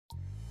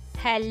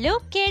Hello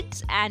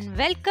kids and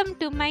welcome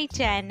to my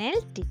channel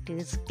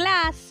Titus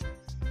class.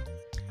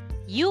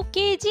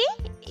 UKG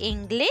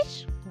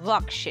English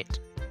worksheet.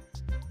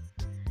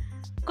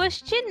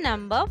 Question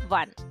number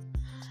 1.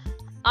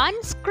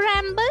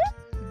 Unscramble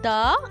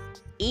the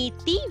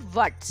 80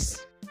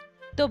 words.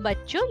 तो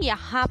बच्चों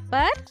यहाँ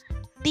पर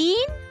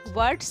 3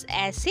 words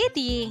ऐसे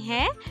दिए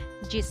हैं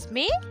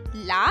जिसमें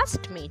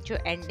लास्ट में जो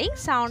एंडिंग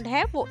साउंड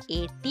है वो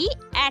 80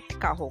 एट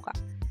का होगा,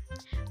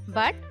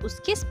 बट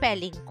उसके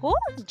स्पेलिंग को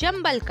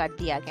जंबल कर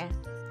दिया गया।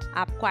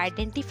 आपको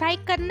आइडेंटिफाई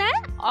करना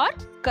है और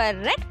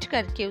करेक्ट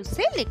करके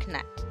उसे लिखना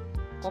है।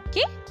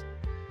 Okay,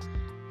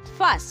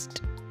 first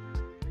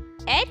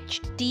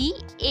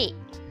HTA.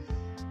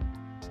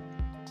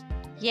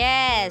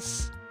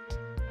 Yes,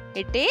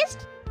 it is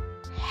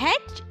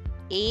HAT.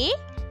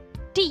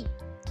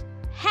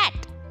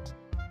 Hat.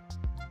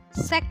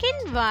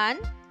 Second one,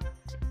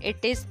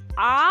 it is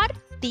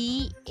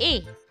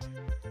RTA.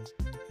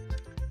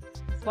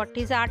 What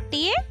is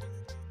RTA?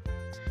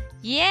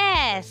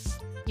 Yes,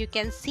 you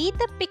can see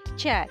the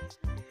picture.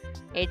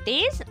 It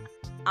is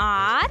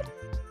RAT,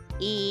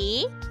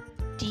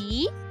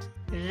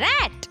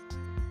 rat.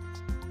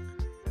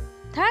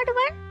 Third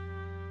one,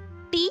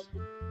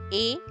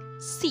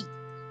 TAC.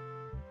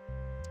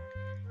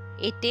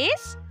 It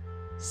is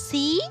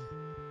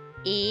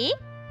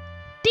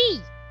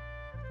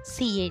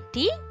CAT,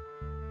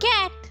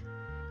 cat.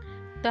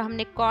 तो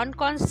हमने कौन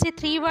कौन से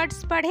 3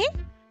 words पढ़े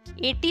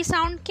 80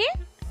 sound के?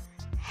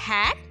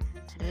 Hat,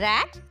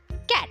 rat,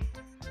 cat.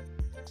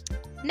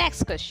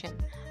 Next question.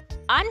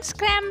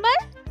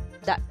 Unscramble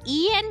the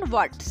EN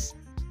words.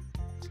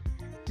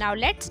 Now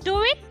let's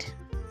do it.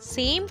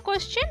 Same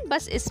question,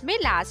 बस इसमें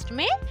last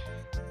में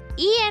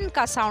EN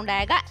का साउंड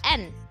आएगा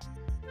N.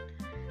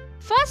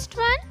 First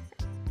one,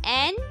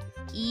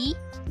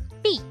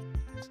 NEP.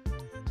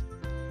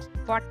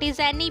 What is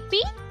NEP?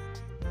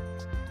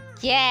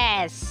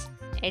 Yes,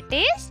 it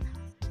is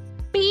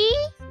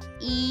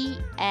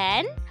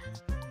PEN,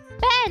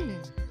 pen.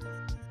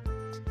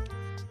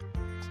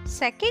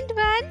 Second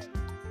one,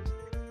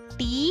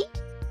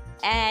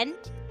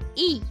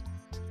 TNE.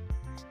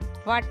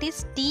 What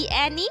is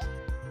TNE?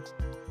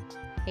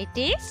 It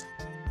is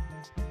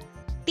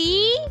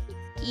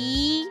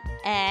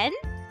TEN,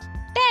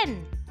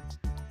 10.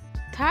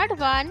 Third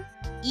one,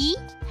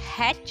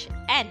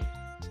 EHN.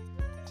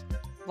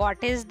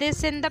 What is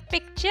this in the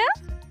picture?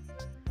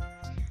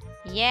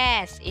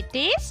 Yes, it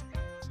is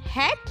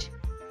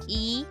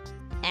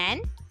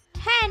HEN,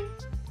 hen.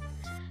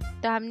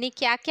 तो हमने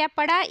क्या क्या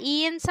पढ़ा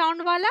EN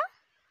sound वाला?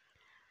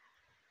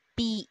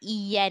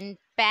 PEN,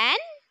 pen,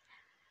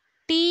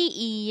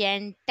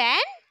 TEN,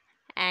 10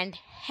 and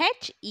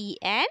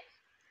HEN,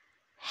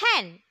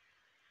 hen.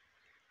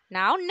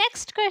 Now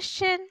next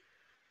question.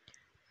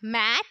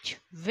 Match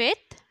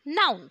with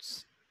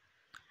nouns.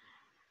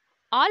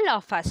 All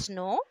of us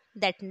know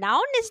that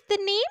noun is the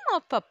name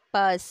of a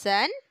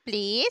person,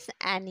 place,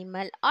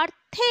 animal or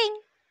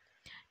thing.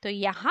 तो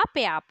यहाँ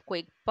पे आपको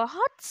एक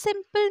बहुत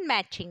सिंपल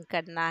मैचिंग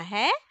करना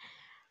है।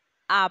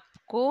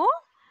 आपको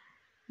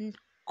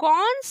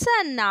कौन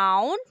सा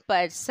नाउन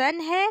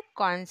पर्सन है,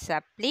 कौन सा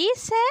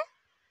प्लेस है,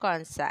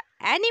 कौन सा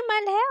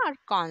एनिमल है और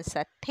कौन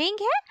सा थिंग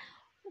है,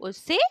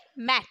 उसे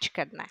मैच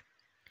करना है।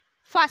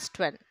 First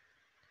one,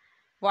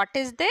 what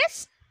is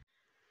this?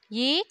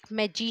 ये एक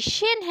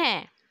मैजिशियन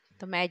है।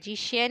 तो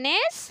magician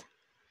is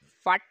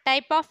what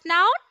type of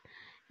noun?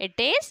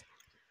 It is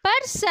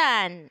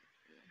person.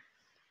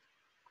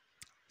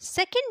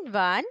 Second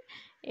one,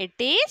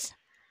 it is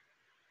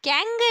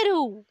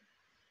kangaroo.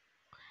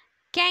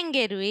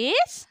 Kangaroo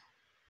is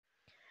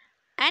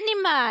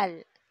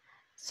animal.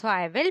 So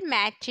I will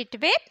match it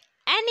with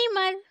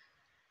animal.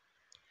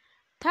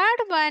 Third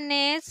one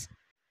is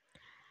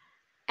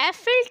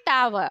Eiffel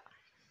Tower.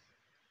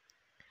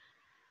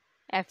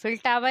 Eiffel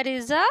Tower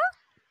is a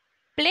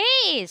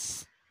place.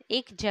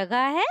 एक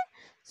जगह है.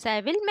 So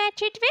I will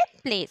match it with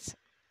place.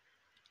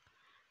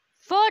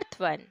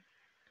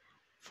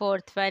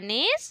 Fourth one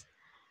is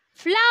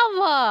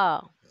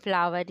flower.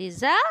 Flower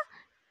is a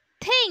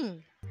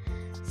thing.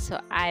 So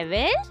I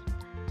will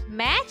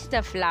match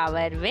the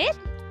flower with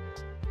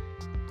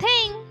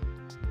thing.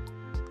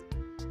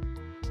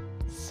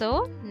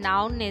 So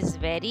noun is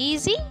very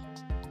easy.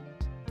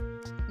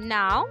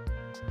 Now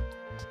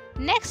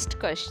next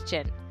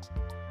question.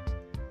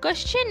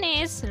 Question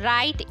is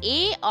write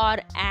a or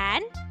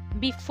an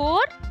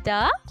before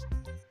the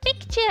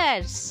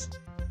pictures.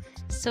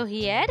 So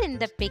here in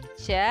the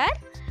picture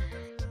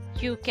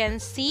you can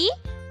see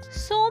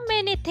so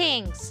many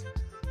things,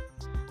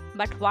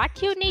 but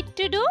what you need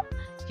to do?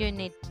 You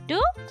need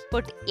to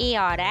put a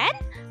or an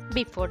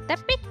before the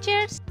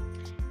pictures.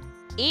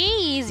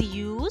 A is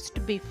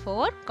used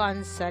before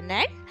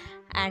consonant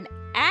and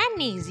an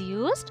is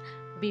used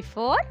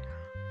before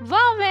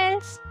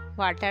vowels.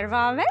 What are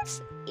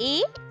vowels?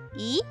 A,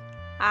 E,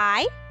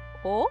 I,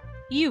 O,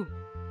 U.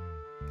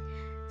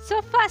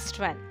 So first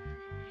one,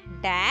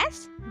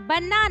 dash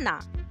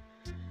banana.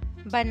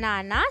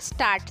 Banana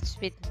starts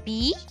with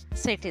B,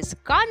 so it is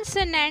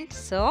consonant.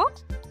 So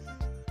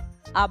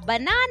a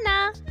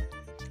banana.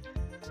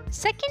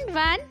 Second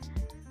one,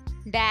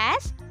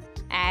 dash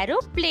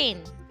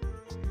aeroplane.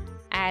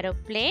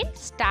 Aeroplane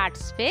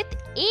starts with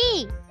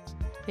A,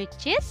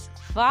 which is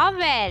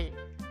vowel.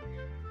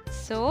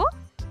 So,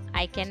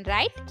 I can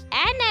write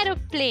an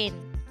aeroplane.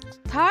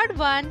 Third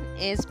one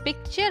is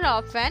picture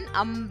of an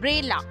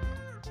umbrella.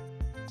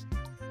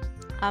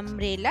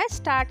 Umbrella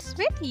starts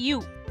with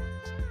U.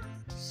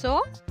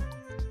 So,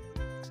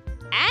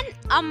 an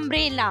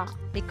umbrella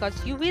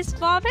because U is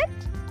vowel.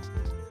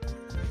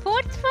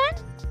 Fourth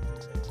one,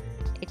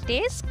 it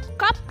is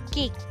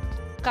cupcake.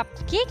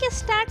 Cupcake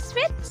starts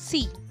with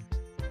C.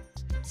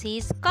 C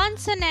is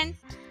consonant.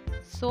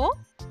 So,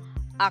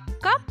 a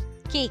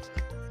cupcake.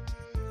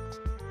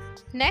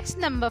 Next,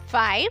 number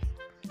 5,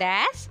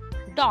 dash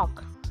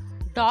dog.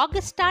 Dog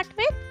start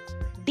with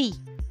D.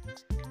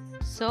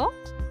 So,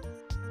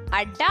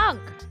 a dog.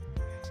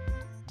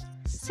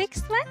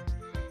 Sixth one,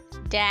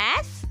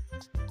 dash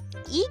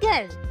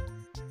eagle.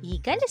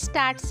 Eagle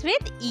starts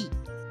with E.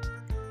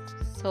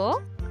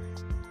 So,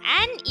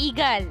 an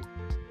eagle.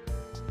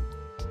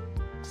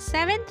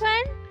 Seventh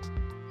one,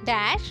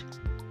 dash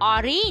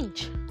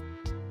orange.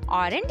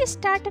 Orange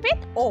start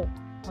with O.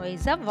 O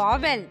is a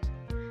vowel.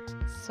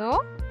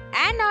 So,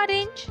 an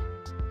orange.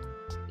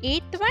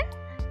 Eighth one,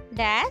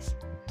 dash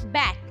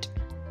bat.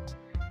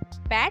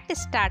 Bat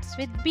starts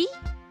with B.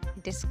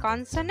 It is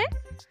consonant.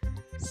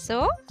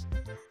 So,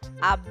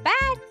 a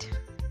bat.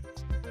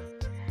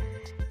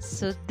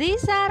 So,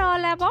 these are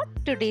all about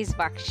today's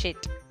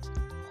worksheet.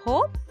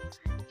 Hope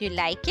you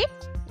like it.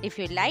 If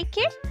you like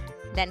it,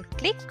 then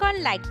click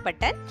on like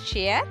button,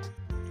 share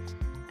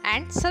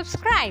and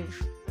subscribe.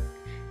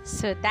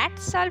 So,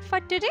 that's all for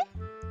today.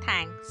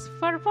 Thanks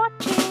for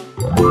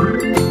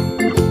watching.